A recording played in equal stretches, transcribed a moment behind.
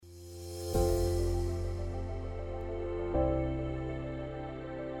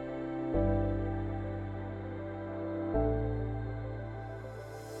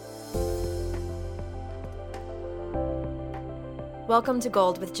Welcome to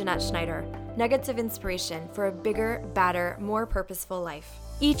Gold with Jeanette Schneider, nuggets of inspiration for a bigger, badder, more purposeful life.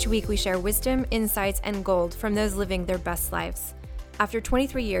 Each week we share wisdom, insights, and gold from those living their best lives. After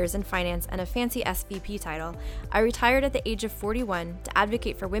 23 years in finance and a fancy SVP title, I retired at the age of 41 to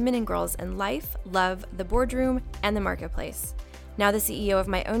advocate for women and girls in life, love, the boardroom, and the marketplace. Now the CEO of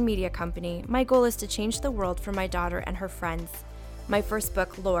my own media company, my goal is to change the world for my daughter and her friends. My first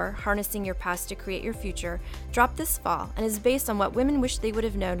book, Lore, Harnessing Your Past to Create Your Future, dropped this fall and is based on what women wish they would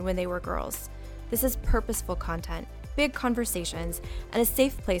have known when they were girls. This is purposeful content, big conversations, and a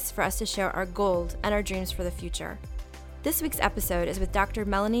safe place for us to share our gold and our dreams for the future. This week's episode is with Dr.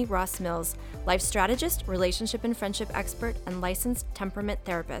 Melanie Ross-Mills, life strategist, relationship and friendship expert, and licensed temperament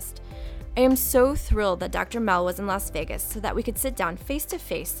therapist. I am so thrilled that Dr. Mel was in Las Vegas so that we could sit down face to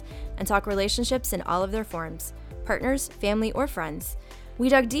face and talk relationships in all of their forms. Partners, family, or friends. We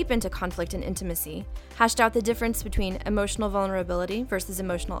dug deep into conflict and intimacy, hashed out the difference between emotional vulnerability versus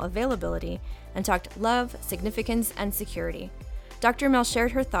emotional availability, and talked love, significance, and security. Dr. Mel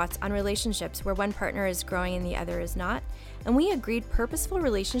shared her thoughts on relationships where one partner is growing and the other is not, and we agreed purposeful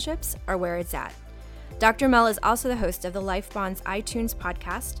relationships are where it's at. Dr. Mel is also the host of the Life Bonds iTunes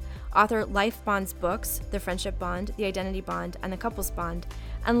podcast, author Life Bonds books, The Friendship Bond, The Identity Bond, and The Couples Bond,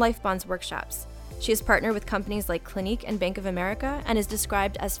 and Life Bonds workshops. She has partnered with companies like Clinique and Bank of America and is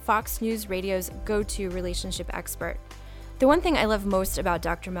described as Fox News Radio's go-to relationship expert. The one thing I love most about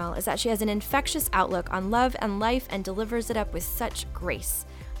Dr. Mel is that she has an infectious outlook on love and life and delivers it up with such grace.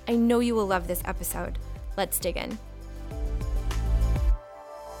 I know you will love this episode. Let's dig in.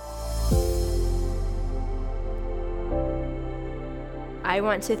 I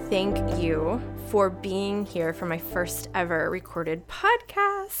want to thank you for being here for my first ever recorded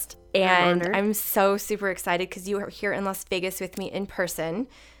podcast. And I'm so super excited because you are here in Las Vegas with me in person.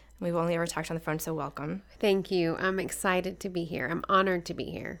 We've only ever talked on the phone, so welcome. Thank you. I'm excited to be here. I'm honored to be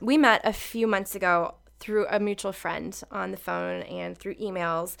here. We met a few months ago through a mutual friend on the phone and through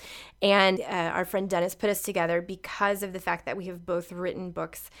emails. And our friend Dennis put us together because of the fact that we have both written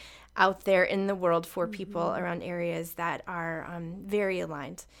books out there in the world for people around areas that are very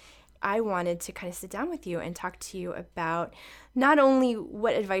aligned. I wanted to kind of sit down with you and talk to you about not only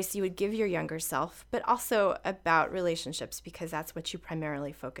what advice you would give your younger self, but also about relationships, because that's what you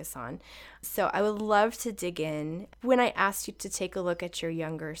primarily focus on. So I would love to dig in. When I asked you to take a look at your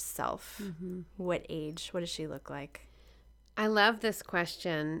younger self, what age? What does she look like? I love this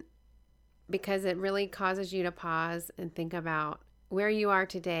question because it really causes you to pause and think about where you are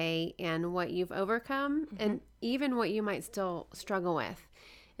today and what you've overcome and even what you might still struggle with.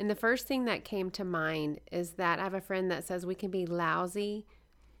 And the first thing that came to mind is that I have a friend that says we can be lousy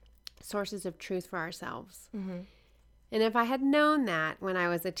sources of truth for ourselves. And if I had known that when I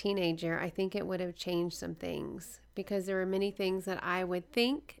was a teenager, I think it would have changed some things, because there were many things that I would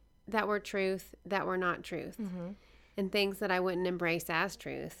think that were truth that were not truth, and things that I wouldn't embrace as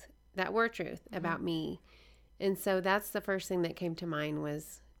truth that were truth about me. And so that's the first thing that came to mind,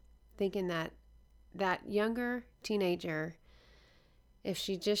 was thinking that that younger teenager, if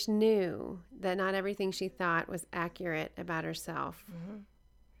she just knew that not everything she thought was accurate about herself,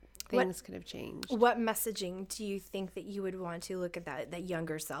 things could have changed. What messaging do you think that you would want to look at that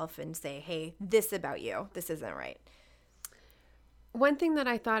younger self and say, hey, this about you, this isn't right? One thing that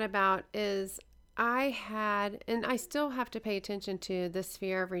I thought about is I had, and I still have to pay attention to, this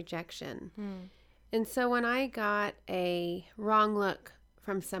fear of rejection. And so when I got a wrong look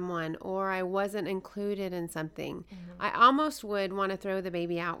from someone, or I wasn't included in something, I almost would want to throw the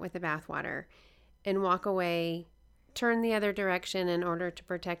baby out with the bathwater and walk away, turn the other direction in order to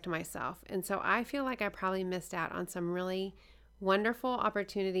protect myself. And so I feel like I probably missed out on some really wonderful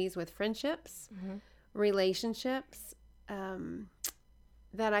opportunities with friendships, relationships,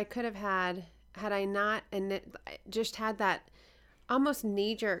 that I could have had I not, and just had that almost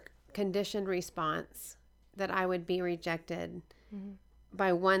knee-jerk conditioned response that I would be rejected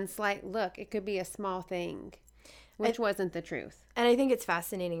by one slight look. It could be a small thing, which wasn't the truth. And I think it's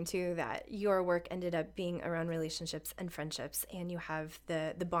fascinating, too, that your work ended up being around relationships and friendships, and you have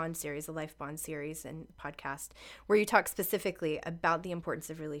the Bond series, the Life Bond series and podcast, where you talk specifically about the importance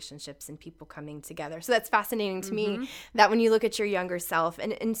of relationships and people coming together. So that's fascinating to me, that when you look at your younger self,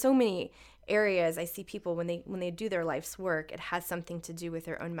 and in so many areas, I see people when they do their life's work, it has something to do with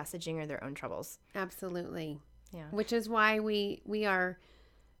their own messaging or their own troubles. Absolutely. Yeah. Which is why we are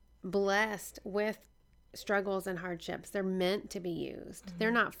blessed with struggles and hardships. They're meant to be used.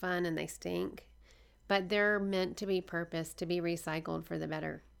 They're not fun and they stink, but they're meant to be purposed, to be recycled for the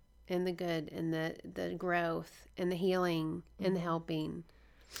better and the good and the growth and the healing and the helping.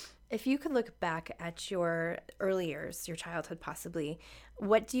 If you could look back at your early years, your childhood possibly,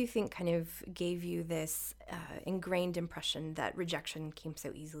 what do you think kind of gave you this ingrained impression that rejection came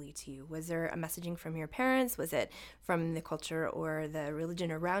so easily to you? Was there a messaging from your parents? Was it from the culture or the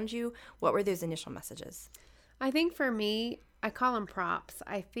religion around you? What were those initial messages? I think for me, I call them props.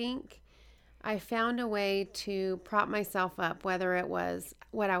 I think I found a way to prop myself up, whether it was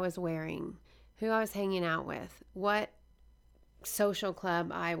what I was wearing, who I was hanging out with, what social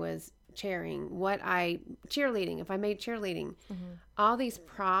club I was chairing, cheerleading, if I made cheerleading. All these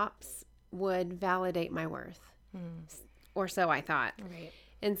props would validate my worth, or so I thought. Right.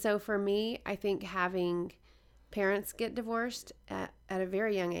 And so for me, I think having parents get divorced at a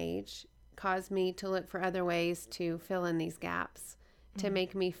very young age caused me to look for other ways to fill in these gaps, to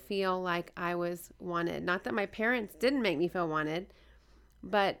make me feel like I was wanted. Not that my parents didn't make me feel wanted,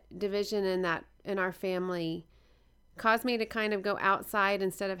 but division in our family caused me to kind of go outside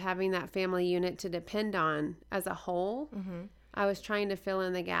instead of having that family unit to depend on as a whole. I was trying to fill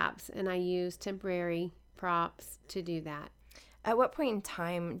in the gaps, and I used temporary props to do that. At what point in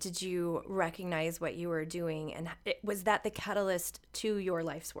time did you recognize what you were doing, and was that the catalyst to your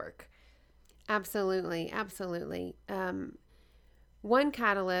life's work? Absolutely. One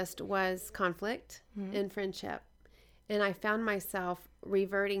catalyst was conflict in friendship. And I found myself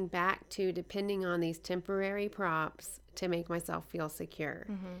reverting back to depending on these temporary props to make myself feel secure.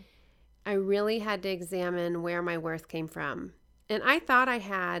 I really had to examine where my worth came from. And I thought I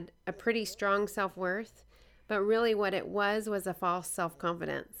had a pretty strong self-worth, but really what it was a false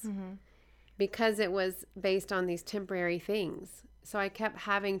self-confidence because it was based on these temporary things. So I kept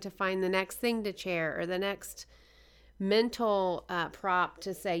having to find the next thing to chair or the next mental prop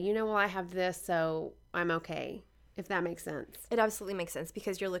to say, well, I have this, so I'm okay. If that makes sense. It absolutely makes sense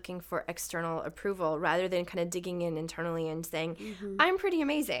because you're looking for external approval rather than kind of digging in internally and saying, I'm pretty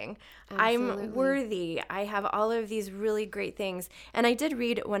amazing. Absolutely. I'm worthy. I have all of these really great things. And I did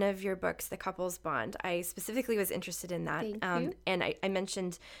read one of your books, The Couple's Bond. I specifically was interested in that. Thank you. And I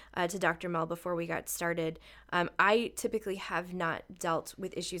mentioned to Dr. Mel before we got started, I typically have not dealt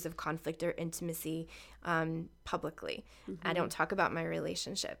with issues of conflict or intimacy publicly. I don't talk about my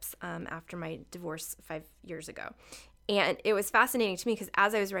relationships after my divorce 5 years ago. And it was fascinating to me because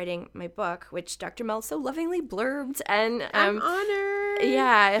as I was writing my book, which Dr. Mel so lovingly blurbed, and I'm honored.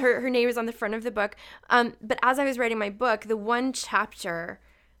 Yeah, her name is on the front of the book. But as I was writing my book, the one chapter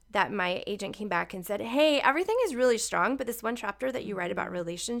that my agent came back and said, hey, everything is really strong, but this one chapter that you write about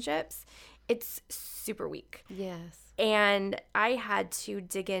relationships, it's super weak. Yes. And I had to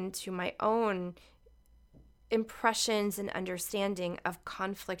dig into my own impressions and understanding of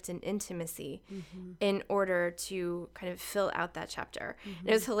conflict and intimacy in order to kind of fill out that chapter. And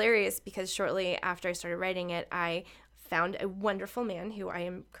it was hilarious because shortly after I started writing it, I found a wonderful man who I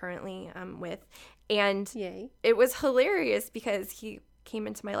am currently with. And Yay. It was hilarious because he came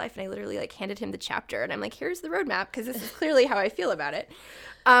into my life and I literally handed him the chapter and I'm like, here's the roadmap because this is clearly how I feel about it.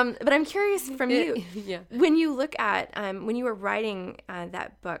 But I'm curious from you, when you look at, when you were writing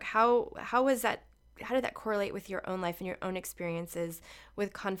that book, how was that? How did that correlate with your own life and your own experiences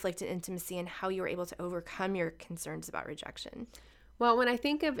with conflict and intimacy and how you were able to overcome your concerns about rejection? Well, when I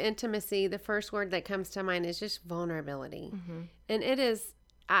think of intimacy, the first word that comes to mind is just vulnerability. And it is,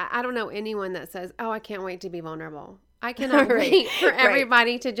 I don't know anyone that says, oh, I can't wait to be vulnerable. I cannot wait for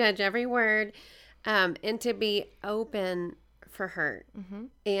everybody to judge every word and to be open for hurt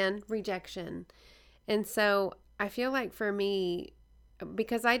and rejection. And so I feel like for me,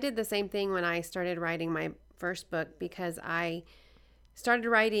 because I did the same thing when I started writing my first book, because I started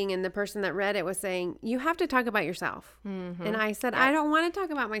writing and the person that read it was saying, you have to talk about yourself. And I said, I don't want to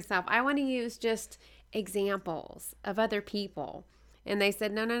talk about myself. I want to use just examples of other people. And they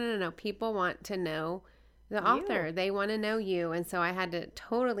said, no. People want to know the author. They want to know you. And so I had to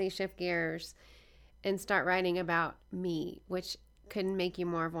totally shift gears and start writing about me, which can make you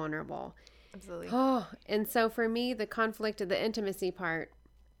more vulnerable. Absolutely. Oh, and so for me, the conflict of the intimacy part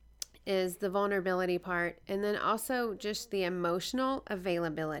is the vulnerability part, and then also just the emotional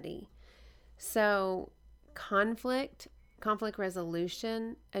availability. So conflict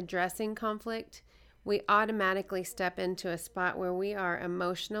resolution, addressing conflict, we automatically step into a spot where we are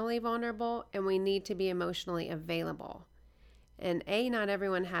emotionally vulnerable and we need to be emotionally available. And not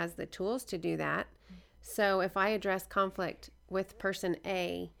everyone has the tools to do that. So if I address conflict with person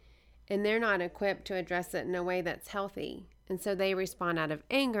A, and they're not equipped to address it in a way that's healthy, and so they respond out of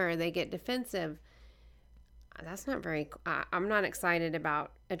anger, they get defensive, that's not I'm not excited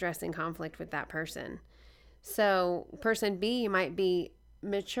about addressing conflict with that person. So person B might be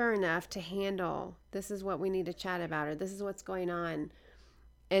mature enough to handle, this is what we need to chat about, or this is what's going on.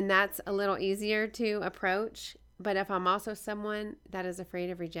 And that's a little easier to approach. But if I'm also someone that is afraid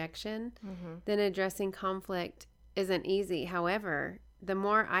of rejection, then addressing conflict isn't easy. However, the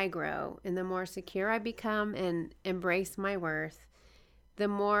more I grow and the more secure I become and embrace my worth, the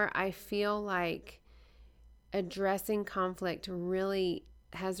more I feel like addressing conflict really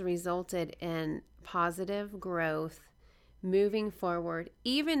has resulted in positive growth moving forward,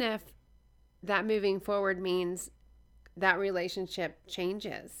 even if that moving forward means that relationship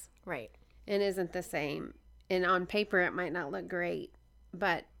changes. Right. And isn't the same. And on paper, it might not look great,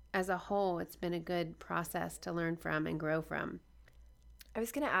 but as a whole, it's been a good process to learn from and grow from. I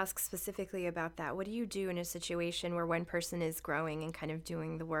was going to ask specifically about that. What do you do in a situation where one person is growing and kind of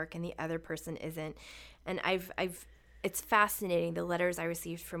doing the work and the other person isn't? And it's fascinating, the letters I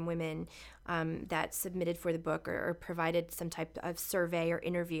received from women that submitted for the book or provided some type of survey or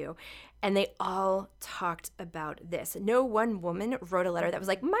interview, and they all talked about this. No one woman wrote a letter that was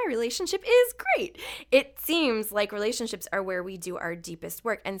like, my relationship is great. It seems like relationships are where we do our deepest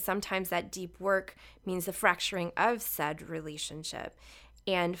work, and sometimes that deep work means the fracturing of said relationship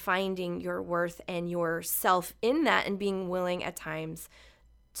and finding your worth and yourself in that and being willing at times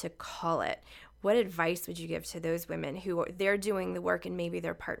to call it. What advice would you give to those women who they're doing the work and maybe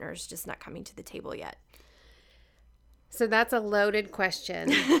their partner's just not coming to the table yet? So that's a loaded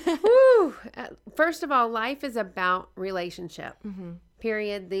question. Woo! First of all, life is about relationship,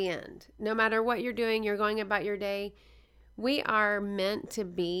 period, the end. No matter what you're doing, you're going about your day. We are meant to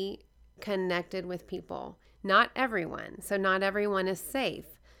be connected with people. Not everyone. So not everyone is safe.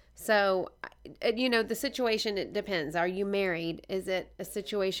 So, the situation, it depends. Are you married? Is it a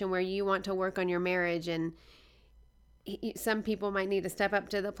situation where you want to work on your marriage and some people might need to step up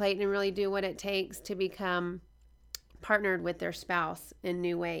to the plate and really do what it takes to become partnered with their spouse in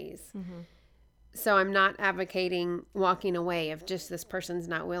new ways. So I'm not advocating walking away if just this person's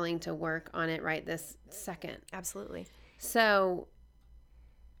not willing to work on it right this second. Absolutely. So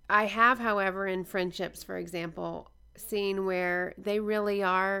I have, however, in friendships, for example, seen where they really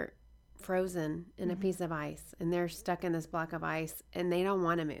are frozen in a piece of ice and they're stuck in this block of ice and they don't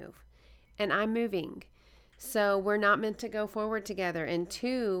want to move. And I'm moving. So we're not meant to go forward together. And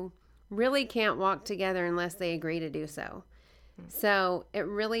two really can't walk together unless they agree to do so. So it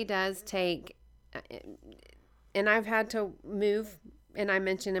really does take, and I've had to move, and I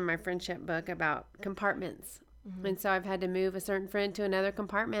mentioned in my friendship book about compartments. And so I've had to move a certain friend to another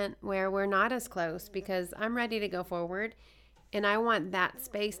compartment where we're not as close because I'm ready to go forward. And I want that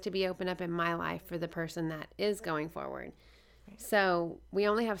space to be open up in my life for the person that is going forward. So we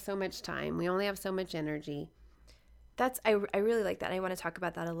only have so much time. We only have so much energy. I really like that. I want to talk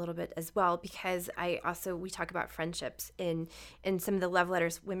about that a little bit as well because we talk about friendships in some of the love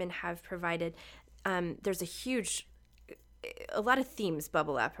letters women have provided. There's a lot of themes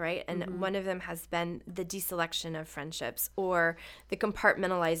bubble up, right? And one of them has been the deselection of friendships or the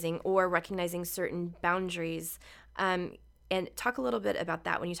compartmentalizing or recognizing certain boundaries. And talk a little bit about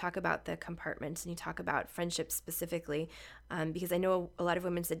that when you talk about the compartments and you talk about friendships specifically, because I know a lot of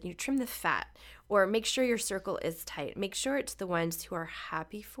women said, trim the fat or make sure your circle is tight. Make sure it's the ones who are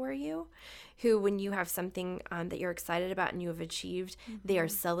happy for you, who when you have something that you're excited about and you have achieved, they are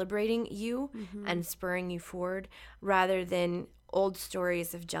celebrating you and spurring you forward rather than old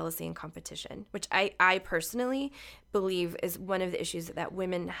stories of jealousy and competition, which I personally believe is one of the issues that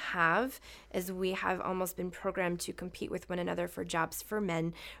women have, is we have almost been programmed to compete with one another for jobs, for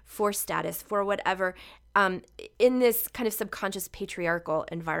men, for status, for whatever, in this kind of subconscious patriarchal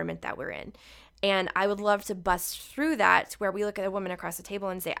environment that we're in. And I would love to bust through that where we look at a woman across the table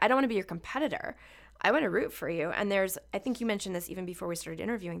and say, I don't want to be your competitor. I want to root for you. And I think you mentioned this even before we started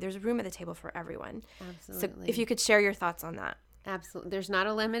interviewing, there's room at the table for everyone. Absolutely. So if you could share your thoughts on that. Absolutely. There's not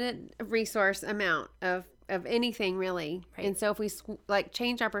a limited resource amount of anything really. Right. And so if we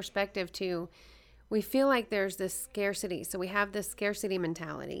change our perspective to, we feel like there's this scarcity. So we have this scarcity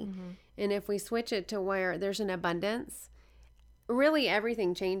mentality. And if we switch it to where there's an abundance, really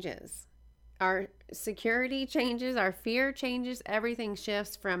everything changes. Our security changes, our fear changes, everything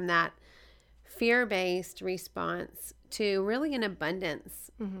shifts from that fear-based response to really an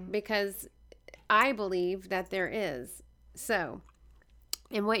abundance because I believe that there is. So,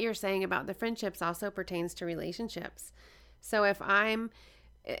 and what you're saying about the friendships also pertains to relationships. So if I'm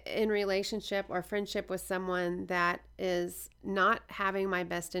in relationship or friendship with someone that is not having my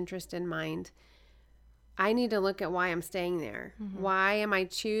best interest in mind, I need to look at why I'm staying there. Why am I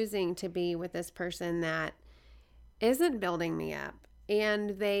choosing to be with this person that isn't building me up?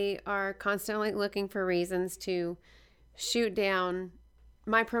 And they are constantly looking for reasons to shoot down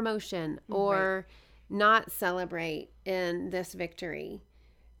my promotion or not celebrate in this victory.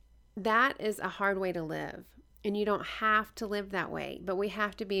 that is a hard way to live. And you don't have to live that way, but we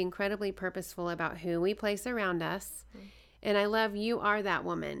have to be incredibly purposeful about who we place around us. Mm-hmm. And I love you are that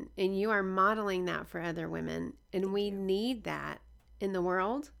woman, and you are modeling that for other women. And we need that in the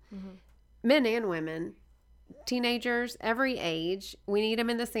world, men and women, teenagers, every age. We need them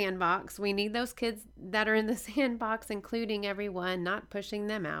in the sandbox. We need those kids that are in the sandbox, including everyone, not pushing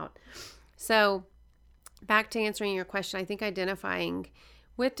them out. So back to answering your question, I think identifying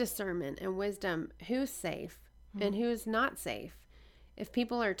with discernment and wisdom who's safe and who's not safe. If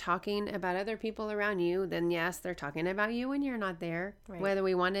people are talking about other people around you, then yes, they're talking about you when you're not there, whether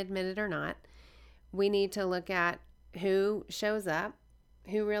we want to admit it or not. We need to look at who shows up,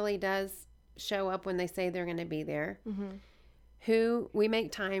 who really does show up when they say they're going to be there, who we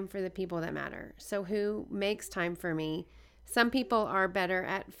make time for the people that matter. So who makes time for me? Some people are better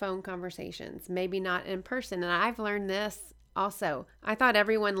at phone conversations, maybe not in person. And I've learned this also. I thought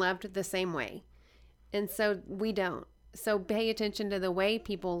everyone loved the same way. And so we don't. So pay attention to the way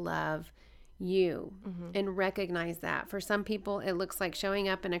people love you and recognize that. For some people, it looks like showing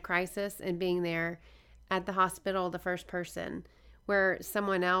up in a crisis and being there at the hospital, the first person, where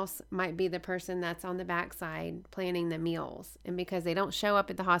someone else might be the person that's on the backside planning the meals. And because they don't show up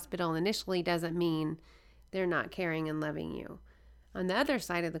at the hospital initially doesn't mean they're not caring and loving you. On the other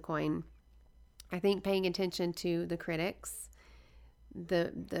side of the coin, I think paying attention to the critics,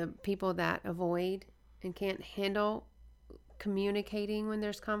 the people that avoid and can't handle communicating when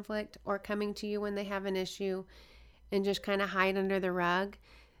there's conflict or coming to you when they have an issue and just kind of hide under the rug,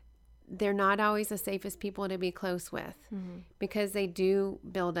 they're not always the safest people to be close with because they do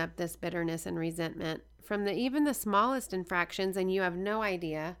build up this bitterness and resentment from even the smallest infractions, and you have no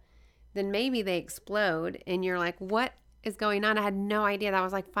idea. Then maybe they explode and you're like, what is going on? I had no idea. That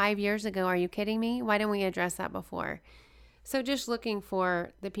was like 5 years ago. Are you kidding me? Why didn't we address that before? So just looking for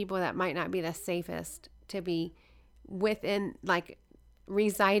the people that might not be the safest to be within, like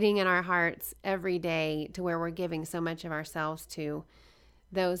residing in our hearts every day, to where we're giving so much of ourselves to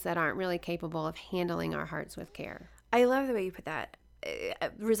those that aren't really capable of handling our hearts with care. I love the way you put that,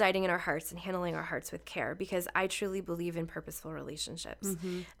 residing in our hearts and handling our hearts with care, because I truly believe in purposeful relationships.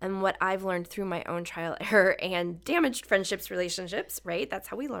 And what I've learned through my own trial, error, and damaged friendships, relationships, right? That's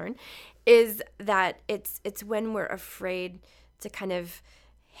how we learn, is that it's when we're afraid to kind of,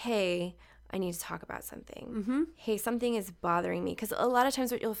 hey, I need to talk about something. Hey, something is bothering me. Because a lot of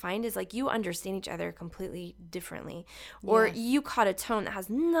times what you'll find is like you understand each other completely differently. Or you caught a tone that has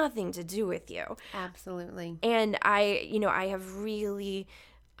nothing to do with you. Absolutely. And I have really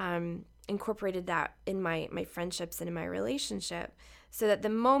incorporated that in my friendships and in my relationship, so that the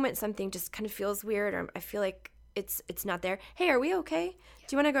moment something just kind of feels weird, or I feel like it's not there, hey, are we okay?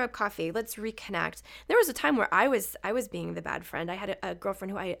 Do you want to grab coffee? Let's reconnect. There was a time where I was being the bad friend. I had a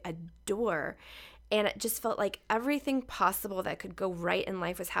girlfriend who I adore, and it just felt like everything possible that could go right in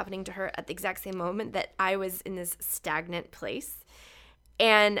life was happening to her at the exact same moment that I was in this stagnant place.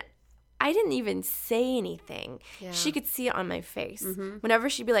 And I didn't even say anything. Yeah. She could see it on my face. Whenever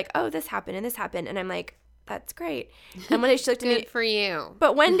she'd be like, oh, this happened and this happened. And I'm like, that's great. And one day she looked at me. Good for you.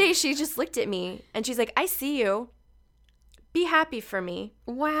 But one day she just looked at me and she's like, I see you. Be happy for me.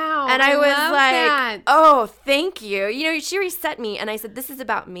 Wow. And I was like, that. Oh, thank you. You know, she reset me. And I said, this is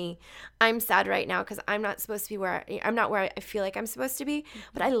about me. I'm sad right now because I'm not supposed to be I'm not where I feel like I'm supposed to be.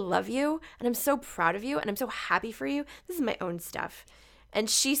 But I love you. And I'm so proud of you. And I'm so happy for you. This is my own stuff. And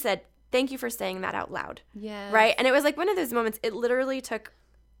she said, thank you for saying that out loud. Yes. Right? And it was like one of those moments. It literally took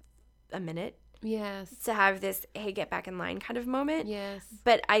a minute. Yes. To have this, hey, get back in line kind of moment. Yes.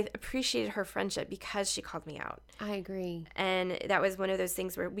 But I appreciated her friendship because she called me out. I agree. And that was one of those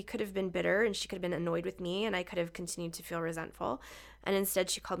things where we could have been bitter and she could have been annoyed with me and I could have continued to feel resentful. And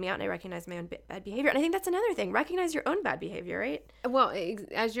instead she called me out and I recognized my own bad behavior. And I think that's another thing. Recognize your own bad behavior, right? Well,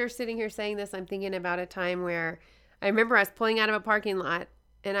 as you're sitting here saying this, I'm thinking about a time where I remember I was pulling out of a parking lot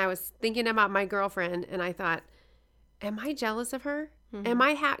and I was thinking about my girlfriend and I thought, am I jealous of her? Am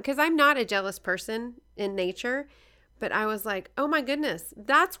I because I'm not a jealous person in nature, but I was like, oh my goodness,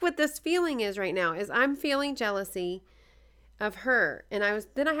 that's what this feeling is right now, is I'm feeling jealousy of her. And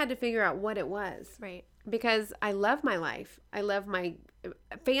then I had to figure out what it was. Right. Because I love my life. I love my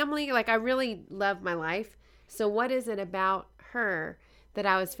family. Like I really love my life. So what is it about her that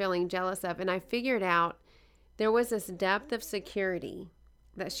I was feeling jealous of? And I figured out there was this depth of security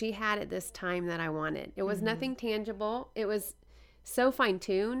that she had at this time that I wanted. It was nothing tangible. It was so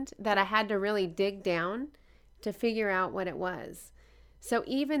fine-tuned that I had to really dig down to figure out what it was. So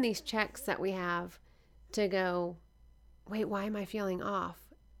even these checks that we have to go, wait, why am I feeling off?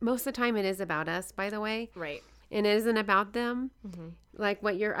 Most of the time it is about us, by the way. Right. and it isn't about them. Mm-hmm. Like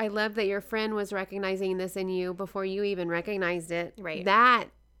I love that your friend was recognizing this in you before you even recognized it. Right. That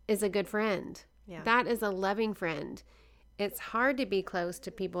is a good friend. Yeah. That is a loving friend. It's hard to be close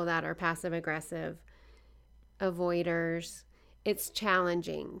to people that are passive aggressive, avoiders. It's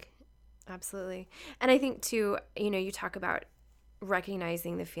challenging. Absolutely. And I think too, you talk about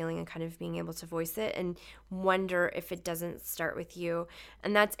recognizing the feeling and kind of being able to voice it and wonder if it doesn't start with you.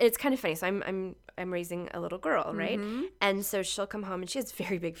 And it's kind of funny. So I'm raising a little girl, right? Mm-hmm. And so she'll come home and she has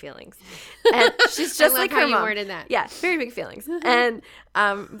very big feelings. And she's just like her how mom. you worded that. Yeah, very big feelings. And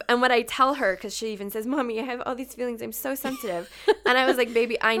what I tell her, because she even says, "Mommy, I have all these feelings. I'm so sensitive." And I was like,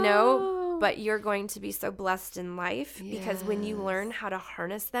 "Baby, I know." But you're going to be so blessed in life because when you learn how to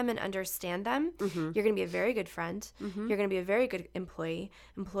harness them and understand them, you're going to be a very good friend. You're going to be a very good employee,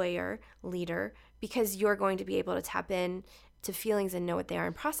 employer, leader, because you're going to be able to tap in to feelings and know what they are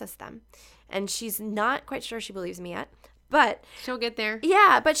and process them. And she's not quite sure she believes me yet, but she'll get there.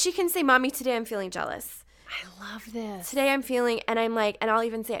 Yeah, but she can say, "Mommy, today I'm feeling jealous. I love this. Today I'm feeling," and I'm like, and I'll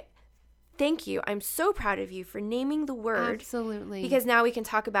even say, "Thank you. I'm so proud of you for naming the word." Absolutely. Because now we can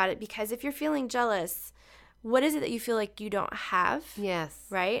talk about it. Because if you're feeling jealous, what is it that you feel like you don't have? Yes.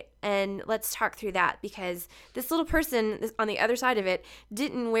 Right? And let's talk through that, because this little person on the other side of it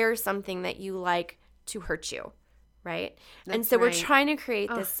didn't wear something that you like to hurt you. Right? And so we're trying to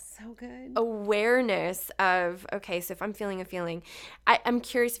create this so good awareness of, okay, so if I'm feeling a feeling, I'm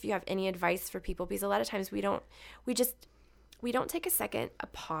curious if you have any advice for people, because a lot of times we don't take a second, a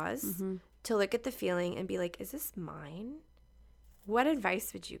pause to look at the feeling and be like, is this mine? What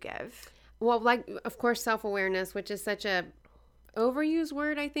advice would you give? Well, like, of course, self-awareness, which is such a overused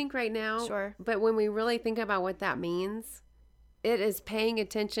word, I think, right now. Sure. But when we really think about what that means, it is paying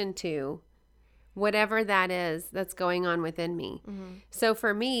attention to whatever that is that's going on within me. Mm-hmm. So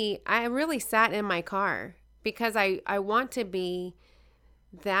for me, I really sat in my car because I want to be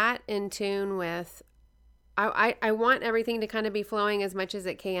that in tune with, I want everything to kind of be flowing as much as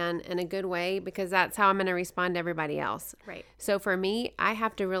it can in a good way, because that's how I'm going to respond to everybody else. Right. So for me, I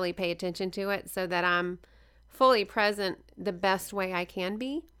have to really pay attention to it so that I'm fully present the best way I can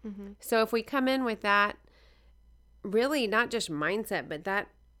be. Mm-hmm. So if we come in with that, really not just mindset, but that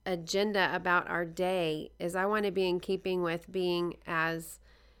agenda about our day, is I want to be in keeping with being as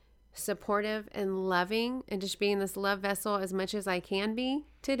supportive and loving and just being this love vessel as much as I can be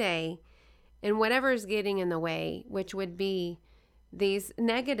today. And whatever is getting in the way, which would be these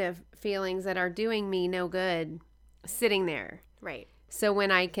negative feelings that are doing me no good, sitting there. Right. So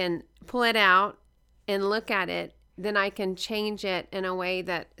when I can pull it out and look at it, then I can change it in a way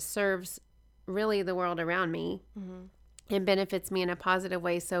that serves really the world around me and benefits me in a positive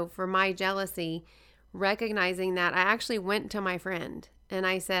way. So for my jealousy, recognizing that, I actually went to my friend and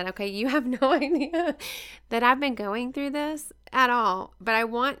I said, okay, you have no idea that I've been going through this at all, but I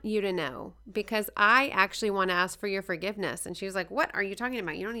want you to know, because I actually want to ask for your forgiveness. And she was like, what are you talking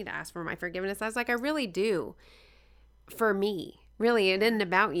about? You don't need to ask for my forgiveness. I was like, I really do. For me, really, it isn't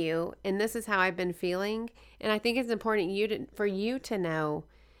about you. And this is how I've been feeling. And I think it's important for you to know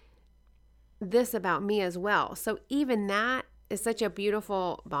this about me as well. So even that is such a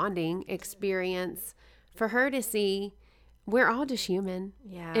beautiful bonding experience for her to see. We're all just human.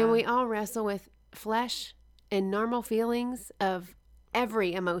 Yeah. And we all wrestle with flesh and normal feelings of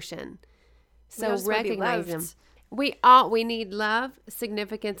every emotion. So recognize them. We need love,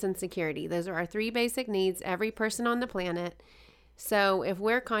 significance, and security. Those are our 3 basic needs, every person on the planet. So if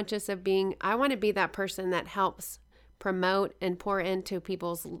we're conscious of I want to be that person that helps promote and pour into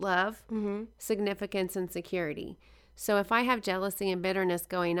people's love, significance, and security. So if I have jealousy and bitterness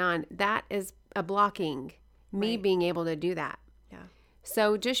going on, that is a blocking me being able to do that. Yeah.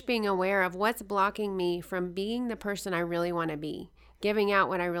 So just being aware of what's blocking me from being the person I really want to be, giving out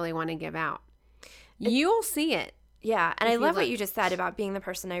what I really want to give out. You'll see it. Yeah, and I love what you just said about being the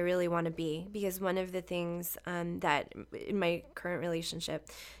person I really want to be, because one of the things that in my current relationship,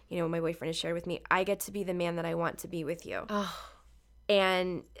 my boyfriend has shared with me, I get to be the man that I want to be with you. Oh.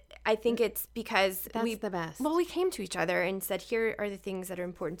 And I think it's because that's the best. Well, we came to each other and said, here are the things that are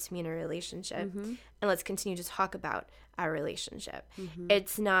important to me in a relationship, and let's continue to talk about our relationship.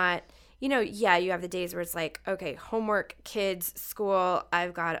 It's not, you have the days where it's like, okay, homework, kids, school,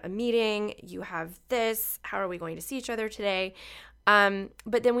 I've got a meeting, you have this, how are we going to see each other today?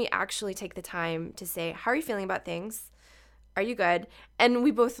 But then we actually take the time to say, how are you feeling about things? are you good? And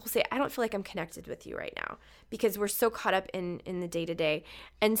we both will say, I don't feel like I'm connected with you right now, because we're so caught up in the day-to-day.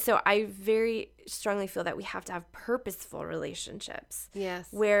 And so I very strongly feel that we have to have purposeful relationships. Yes.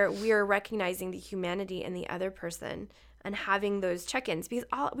 Where we are recognizing the humanity in the other person and having those check-ins, because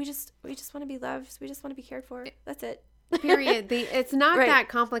we just want to be loved. We just want to be cared for. That's it. Period. It's not Right. that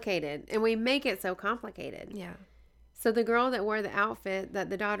complicated, and we make it so complicated. Yeah. So the girl that wore the outfit that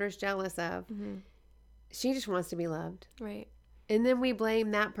the daughter's jealous of, she just wants to be loved. Right. And then we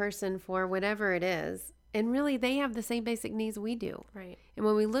blame that person for whatever it is. And really, they have the same basic needs we do. Right. And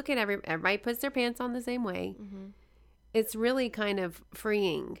when we look at everybody puts their pants on the same way, it's really kind of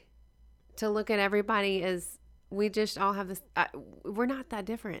freeing to look at everybody as we just all have this. We're not that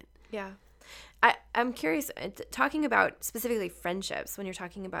different. Yeah. I'm curious, talking about specifically friendships, when you're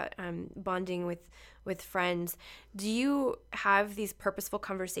talking about bonding with friends, do you have these purposeful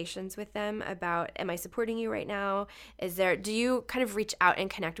conversations with them about, am I supporting you right now? Do you kind of reach out and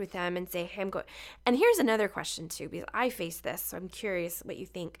connect with them and say, hey, I'm going? And here's another question too, because I face this, so I'm curious what you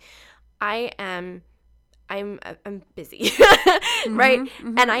think. I'm busy, right?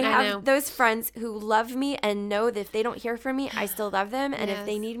 And I have those friends who love me and know that if they don't hear from me, I still love them. And if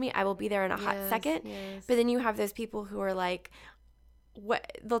they need me, I will be there in a hot second. Yes. But then you have those people who are like,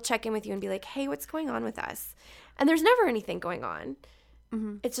 they'll check in with you and be like, hey, what's going on with us? And there's never anything going on.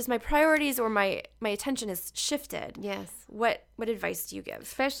 It's just my priorities or my attention is shifted. Yes. What advice do you give?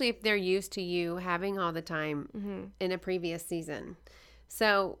 Especially if they're used to you having all the time in a previous season.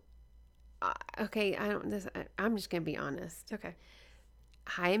 So, okay, I'm just going to be honest. Okay.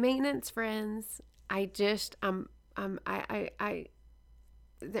 High maintenance friends,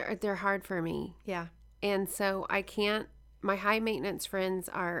 they're hard for me. Yeah. And so I can't, my high maintenance friends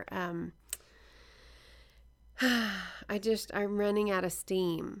are, I'm running out of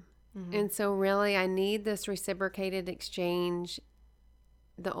steam. And so really I need this reciprocated exchange.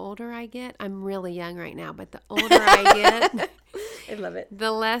 The older I get, I'm really young right now, but the older I get, I love it.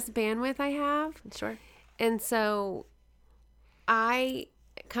 the less bandwidth I have. Sure. And so I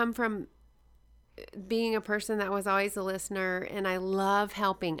come from being a person that was always a listener, and I love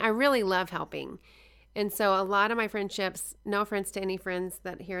helping. I really love helping. And so a lot of my friendships, no offense to any friends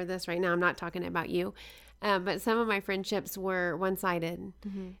that hear this right now, I'm not talking about you, but some of my friendships were one-sided.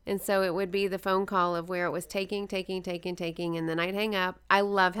 And so it would be the phone call of where it was taking, and then I'd hang up. I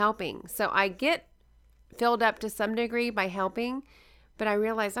love helping. So I get filled up to some degree by helping, but I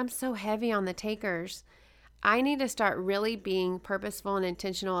realize I'm so heavy on the takers. I need to start really being purposeful and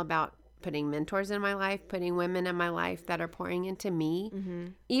intentional about putting mentors in my life, putting women in my life that are pouring into me,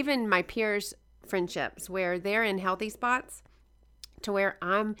 even my peers' friendships where they're in healthy spots to where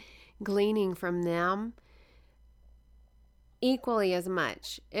I'm gleaning from them equally as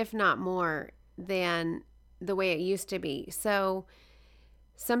much, if not more, than the way it used to be. So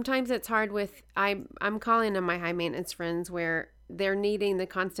sometimes it's hard with, I'm calling them my high maintenance friends where they're needing the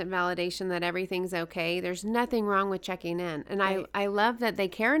constant validation that everything's okay. There's nothing wrong with checking in. And right. I love that they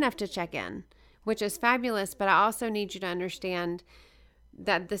care enough to check in, which is fabulous. But I also need you to understand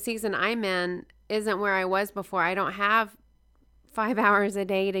that the season I'm in isn't where I was before. I don't have 5 hours a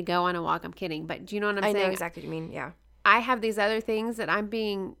day to go on a walk. I'm kidding. But do you know what I'm saying? I know exactly what you mean. Yeah. I have these other things that I'm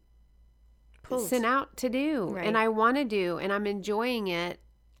being sent out to do. Right. And I want to do. And I'm enjoying it.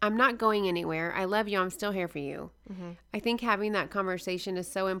 I'm not going anywhere. I love you. I'm still here for you. I think having that conversation is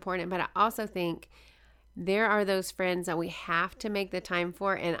so important. But I also think there are those friends that we have to make the time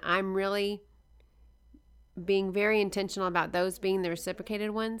for. And I'm really being very intentional about those being the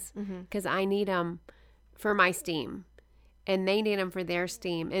reciprocated ones because I need them for my steam. And they need them for their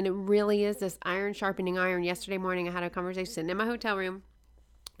steam. And it really is this iron sharpening iron. Yesterday morning, I had a conversation sitting in my hotel room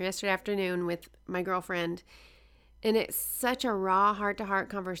yesterday afternoon with my girlfriend. And it's such a raw, heart-to-heart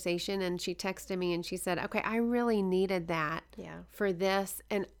conversation. And she texted me and she said, okay, I really needed that for this.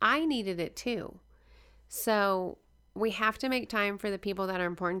 And I needed it too. So we have to make time for the people that are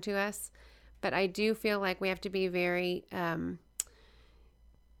important to us. But I do feel like we have to be very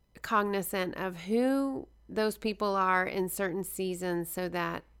cognizant of who those people are in certain seasons so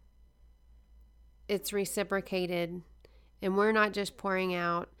that it's reciprocated and we're not just pouring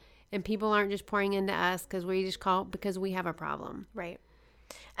out and people aren't just pouring into us because we just call because we have a problem. Right.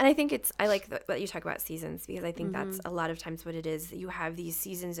 And I think I like that you talk about seasons because I think that's a lot of times what it is. You have these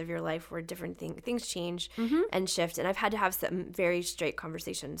seasons of your life where different things change and shift. And I've had to have some very straight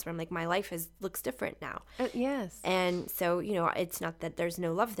conversations where I'm like, my life looks different now. Yes. And so, it's not that there's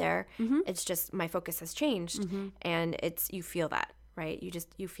no love there. It's just my focus has changed and you feel that, right?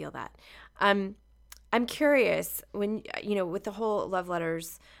 You feel that. I'm curious when, with the whole love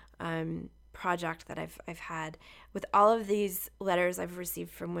letters project that I've had with all of these letters I've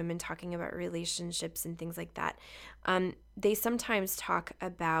received from women talking about relationships and things like that. They sometimes talk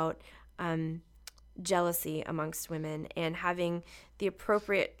about jealousy amongst women and having the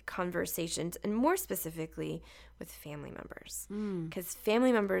appropriate conversations, and more specifically with family members. Because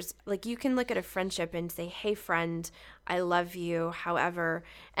family members, like, you can look at a friendship and say, hey, friend, I love you, however,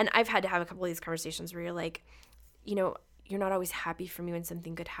 and I've had to have a couple of these conversations where you're like, you know, you're not always happy for me when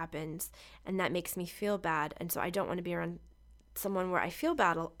something good happens, and that makes me feel bad, and so I don't want to be around someone where I feel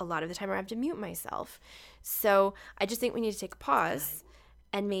bad a lot of the time, or I have to mute myself. So I just think we need to take a pause,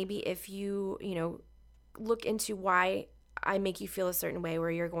 and maybe if you look into why I make you feel a certain way, where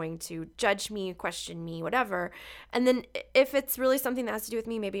you're going to judge me, question me, whatever. And then if it's really something that has to do with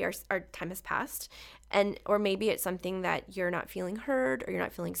me, maybe our time has passed, or maybe it's something that you're not feeling heard, or you're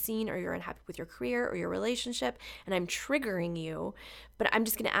not feeling seen, or you're unhappy with your career or your relationship, and I'm triggering you, but I'm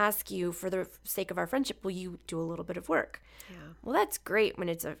just going to ask you, for the sake of our friendship, will you do a little bit of work? Yeah. Well, that's great when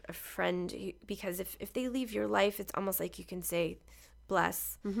it's a friend, because if they leave your life, it's almost like you can say,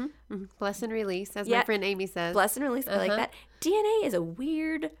 bless. Bless and release, as my friend Amy says. Bless and release. I like that. DNA is a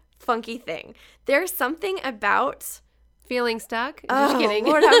weird, funky thing. There's something about feeling stuck. Just kidding.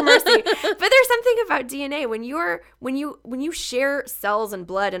 Lord have mercy. But there's something about DNA when you share cells and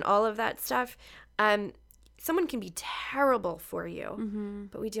blood and all of that stuff. Someone can be terrible for you,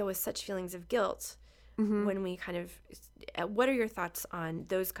 but we deal with such feelings of guilt when we kind of. What are your thoughts on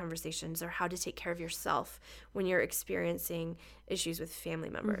those conversations, or how to take care of yourself when you're experiencing issues with family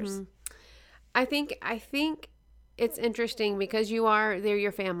members? I think it's interesting because they're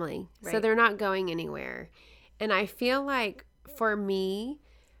your family, right? So they're not going anywhere. And I feel like for me,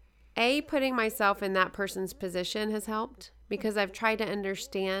 putting myself in that person's position has helped, because I've tried to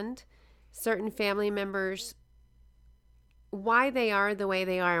understand certain family members, why they are the way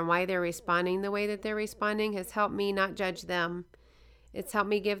they are and why they're responding the way that they're responding has helped me not judge them. It's helped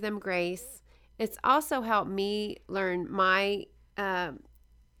me give them grace. It's also helped me learn my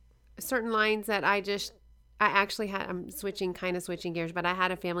certain lines that I'm switching gears, but I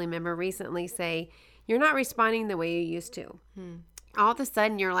had a family member recently say, you're not responding the way you used to. All of a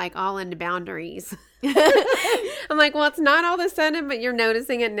sudden, you're like all into boundaries. I'm like, well, it's not all of a sudden, but you're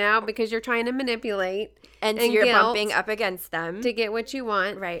noticing it now because you're trying to manipulate. And so you're bumping up against them. To get what you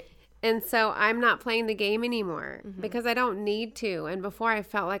want. Right. And so I'm not playing the game anymore because I don't need to. And before I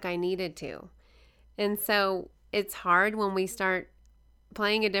felt like I needed to. And so it's hard when we start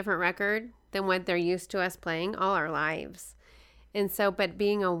playing a different record than what they're used to us playing all our lives. And so, but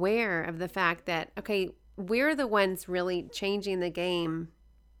being aware of the fact that, okay, we're the ones really changing the game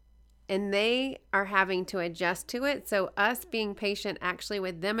and they are having to adjust to it. So us being patient actually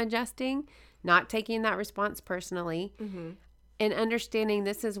with them adjusting, not taking that response personally, and understanding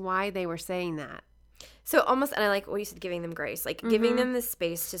this is why they were saying that. So almost, and I like what you said, giving them grace, like giving them the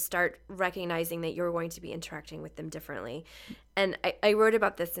space to start recognizing that you're going to be interacting with them differently. And I wrote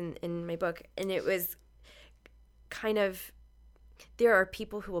about this in my book, and it was kind of, there are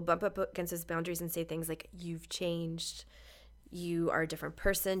people who will bump up against those boundaries and say things like, you've changed, you are a different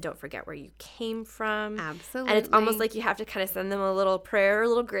person, don't forget where you came from. Absolutely. And it's almost like you have to kind of send them a little prayer, a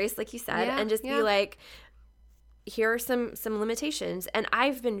little grace, like you said, and just be like, here are some limitations. And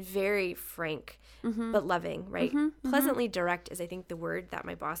I've been very frank, but loving, right? Pleasantly direct is, I think, the word that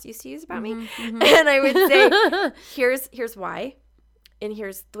my boss used to use about me. And I would say, here's why, and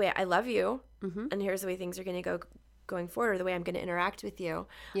here's the way I love you, and here's the way things are going to go going forward, or the way I'm going to interact with you.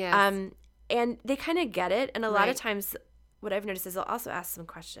 Yes. And they kind of get it. And a lot of times what I've noticed is they'll also ask some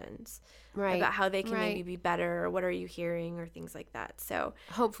questions about how they can maybe be better, or what are you hearing, or things like that. So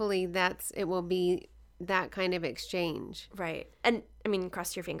hopefully it will be that kind of exchange. Right. And I mean,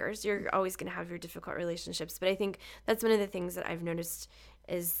 cross your fingers. You're always going to have your difficult relationships. But I think that's one of the things that I've noticed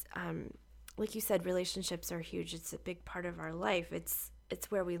is, like you said, relationships are huge. It's a big part of our life. It's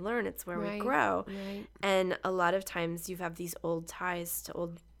where we learn. It's where we grow. Right. And a lot of times you have these old ties to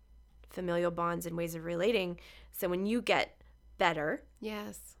old familial bonds and ways of relating. So when you get better.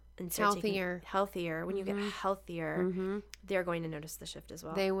 Yes. And healthier. When you get healthier, they're going to notice the shift as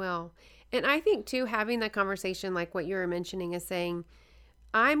well. They will. And I think, too, having that conversation like what you were mentioning is saying,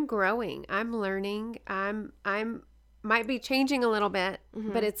 I'm growing. I'm learning. I'm might be changing a little bit,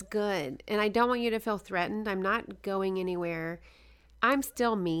 but it's good. And I don't want you to feel threatened. I'm not going anywhere. I'm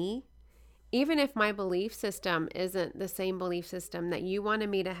still me. Even if my belief system isn't the same belief system that you wanted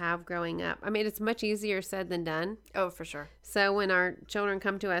me to have growing up. I mean, it's much easier said than done. Oh, for sure. So when our children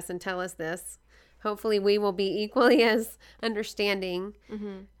come to us and tell us this, hopefully we will be equally as understanding.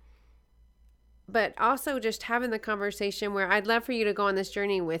 but also just having the conversation where I'd love for you to go on this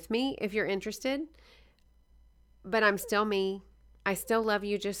journey with me if you're interested, but I'm still me. I still love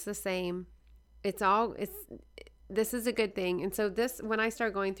you just the same. This is a good thing. And so when I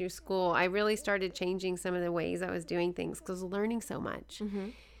started going through school, I really started changing some of the ways I was doing things because I was learning so much. Mm-hmm.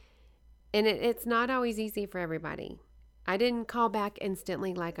 And it's not always easy for everybody. I didn't call back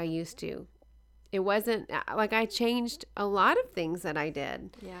instantly like I used to. It wasn't like I changed a lot of things that I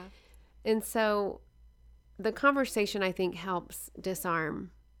did. Yeah. And so the conversation, I think, helps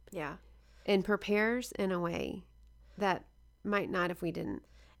disarm. Yeah. And prepares in a way that might not if we didn't.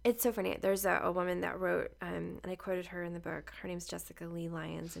 It's so funny. There's a woman that wrote, and I quoted her in the book. Her name's Jessica Lee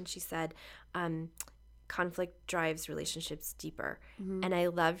Lyons, and she said, conflict drives relationships deeper. Mm-hmm. And I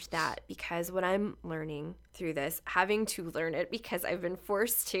loved that because what I'm learning through this, having to learn it because I've been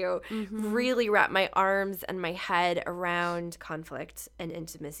forced to mm-hmm. really wrap my arms and my head around conflict and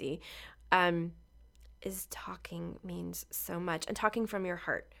intimacy, is talking means so much. And talking from your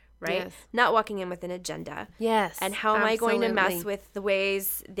heart. Right? Yes. Not walking in with an agenda. Yes. And how am I going to mess with the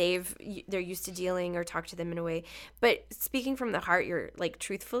ways they're used to dealing or talk to them in a way? But speaking from the heart, you're like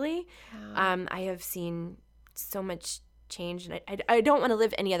truthfully, I have seen so much change, and I don't want to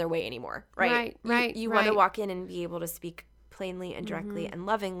live any other way anymore. Right. Right. You want to walk in and be able to speak plainly and directly mm-hmm. and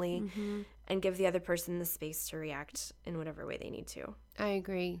lovingly mm-hmm. and give the other person the space to react in whatever way they need to. I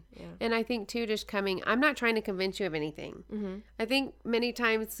agree. Yeah. And I think too, I'm not trying to convince you of anything. Mm-hmm. I think many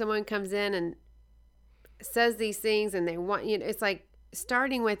times someone comes in and says these things and they want you, it's like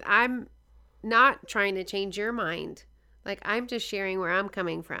starting with, I'm not trying to change your mind. Like I'm just sharing where I'm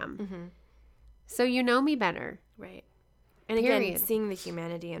coming from. Mm-hmm. So you know me better. Right. And again, seeing the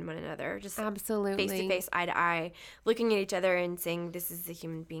humanity in one another, just absolutely face to face, eye to eye, looking at each other and saying, this is a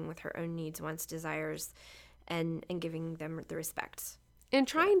human being with her own needs, wants, desires, and giving them the respect. And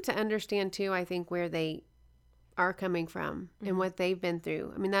trying to understand, too, I think, where they are coming from mm-hmm. and what they've been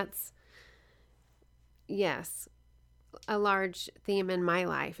through. I mean, that's, yes, a large theme in my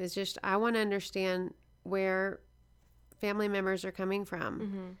life is just I want to understand where family members are coming from.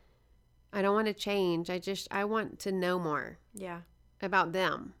 Mm-hmm. I don't want to change. I want to know more about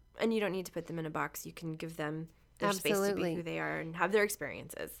them. And you don't need to put them in a box. You can give them their space to be who they are and have their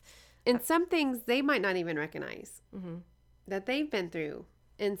experiences. And some things they might not even recognize mm-hmm. that they've been through.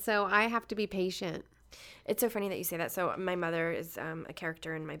 And so I have to be patient. It's so funny that you say that. So my mother is a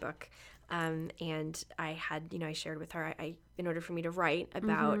character in my book. And I had, I shared with her, in order for me to write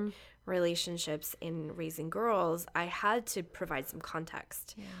about mm-hmm. relationships in raising girls, I had to provide some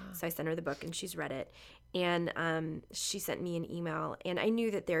context. Yeah. So I sent her the book and she's read it. And she sent me an email, and I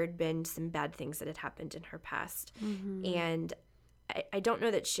knew that there had been some bad things that had happened in her past. Mm-hmm. And I don't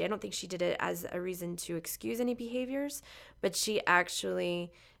know that I don't think she did it as a reason to excuse any behaviors, but she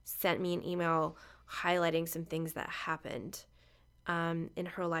actually sent me an email highlighting some things that happened in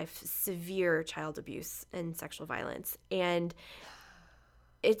her life, severe child abuse and sexual violence. And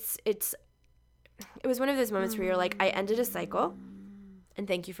it was one of those moments where you're like, I ended a cycle, and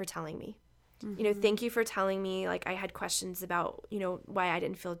thank you for telling me. Mm-hmm. Thank you for telling me, like, I had questions about, why I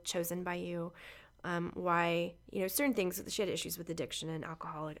didn't feel chosen by you, why, certain things. She had issues with addiction and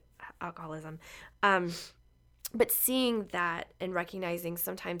alcoholism. But seeing that and recognizing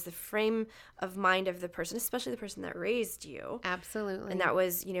sometimes the frame of mind of the person, especially the person that raised you. Absolutely. And that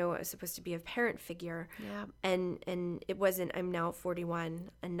was, supposed to be a parent figure. Yeah. And it wasn't, I'm now 41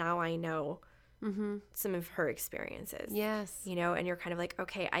 and now I know mm-hmm. some of her experiences. Yes. And you're kind of like,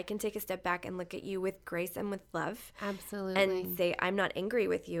 okay, I can take a step back and look at you with grace and with love. Absolutely. And say, I'm not angry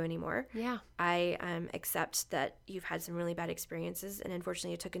with you anymore. Yeah. I accept that you've had some really bad experiences. And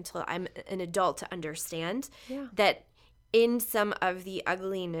unfortunately, it took until I'm an adult to understand that in some of the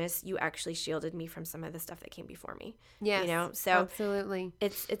ugliness, you actually shielded me from some of the stuff that came before me. Yes. So absolutely.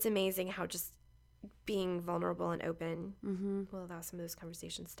 It's amazing how just being vulnerable and open mm-hmm. will allow some of those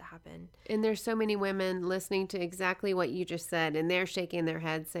conversations to happen. And there's so many women listening to exactly what you just said, and they're shaking their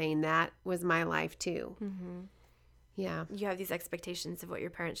head saying, that was my life too. Mm-hmm. Yeah. You have these expectations of what your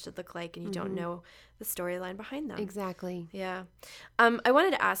parents should look like, and you mm-hmm. don't know the storyline behind them. Exactly. Yeah. I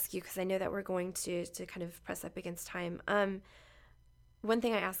wanted to ask you, because I know that we're going to kind of press up against time. One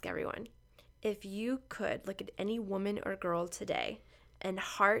thing I ask everyone, if you could look at any woman or girl today and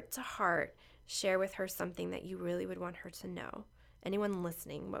heart to heart share with her something that you really would want her to know, anyone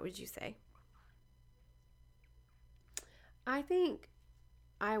listening, what would you say? I think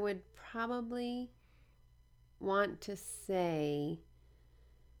I would probably want to say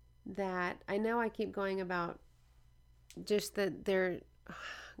that I know I keep going about just that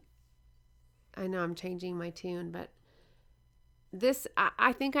I know I'm changing my tune, but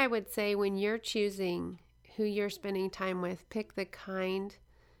I think I would say when you're choosing who you're spending time with, pick the kind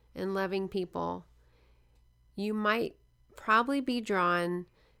and loving people. You might probably be drawn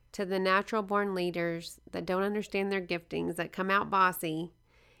to the natural born leaders that don't understand their giftings, that come out bossy,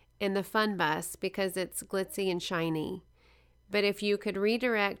 and the fun bus because it's glitzy and shiny. But if you could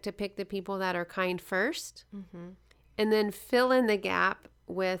redirect to pick the people that are kind first, and then fill in the gap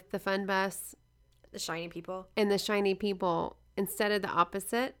with the fun bus, the shiny people, and the shiny people instead of the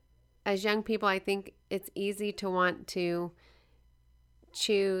opposite. As young people, I think it's easy to want to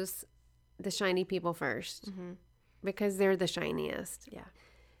choose the shiny people first because they're the shiniest. Yeah.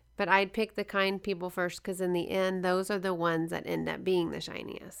 But I'd pick the kind people first because in the end, those are the ones that end up being the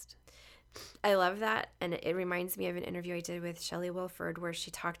shiniest. I love that. And it reminds me of an interview I did with Shelley Wilford where she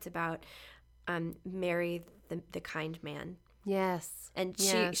talked about marry the kind man. Yes. And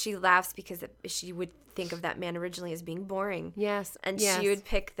she laughs because she would think of that man originally as being boring. Yes. And she would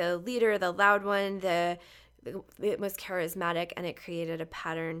pick the leader, the loud one, the most charismatic, and it created a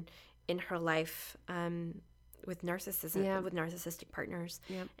pattern in her life with narcissism, with narcissistic partners.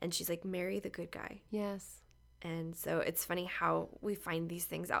 Yep. And she's like, marry the good guy. Yes. And so it's funny how we find these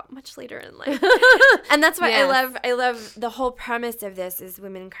things out much later in life. And that's why I love the whole premise of this is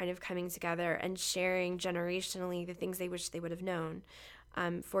women kind of coming together and sharing generationally the things they wish they would have known.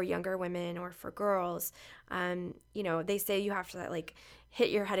 For younger women or for girls, they say you have to like hit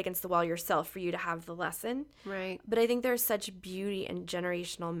your head against the wall yourself for you to have the lesson. Right. But I think there's such beauty in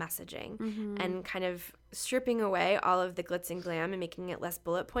generational messaging and kind of stripping away all of the glitz and glam and making it less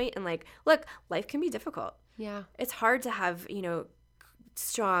bullet point and like, look, life can be difficult. Yeah. It's hard to have,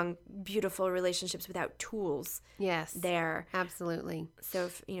 strong, beautiful relationships without tools. Yes. There. Absolutely. So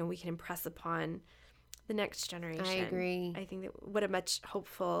if, we can impress upon the next generation. I agree. I think that what a much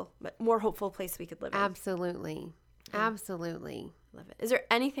more hopeful place we could live in. Absolutely. Absolutely. Love it. Is there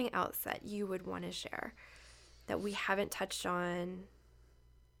anything else that you would want to share that we haven't touched on?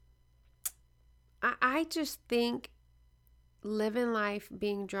 I just think living life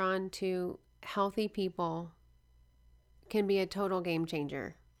being drawn to healthy people can be a total game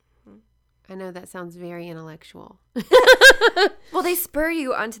changer. I know that sounds very intellectual. Well, they spur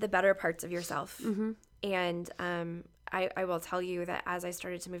you onto the better parts of yourself. And I will tell you that as I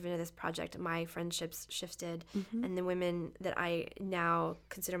started to move into this project, my friendships shifted. And the women that I now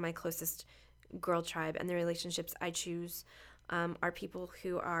consider my closest girl tribe and the relationships I choose are people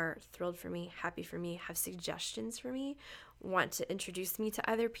who are thrilled for me, happy for me, have suggestions for me, want to introduce me to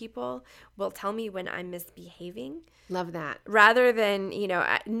other people, will tell me when I'm misbehaving. Love that. Rather than,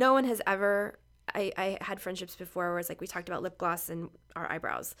 no one has ever... I had friendships before where it's like we talked about lip gloss and our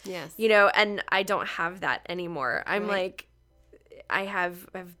eyebrows. Yes. And I don't have that anymore. I'm like, I have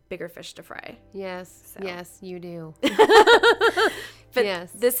bigger fish to fry. Yes. So. Yes, you do. But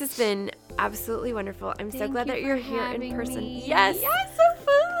this has been absolutely wonderful. I'm so glad that you're here in person. Me. Yes. Yeah, it's so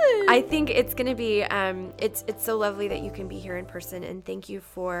fun. I think it's going to be, it's so lovely that you can be here in person. And thank you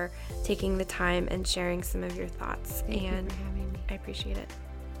for taking the time and sharing some of your thoughts. Thank you for having me. I appreciate it.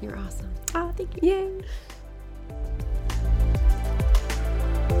 You're awesome. Oh, thank you. Yay.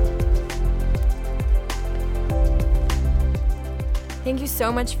 Thank you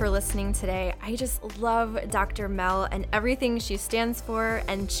so much for listening today. I just love Dr. Mel and everything she stands for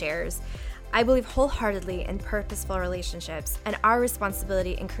and shares. I believe wholeheartedly in purposeful relationships and our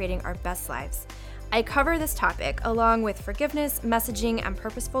responsibility in creating our best lives. I cover this topic along with forgiveness, messaging, and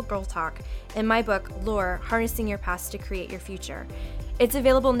purposeful girl talk in my book, Lore, Harnessing Your Past to Create Your Future. It's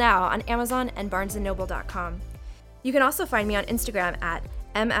available now on Amazon and barnesandnoble.com. You can also find me on Instagram at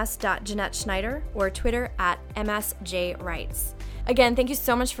ms.JeanetteSchneider or Twitter at msjwrites. Again, thank you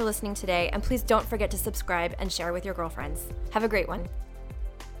so much for listening today, and please don't forget to subscribe and share with your girlfriends. Have a great one.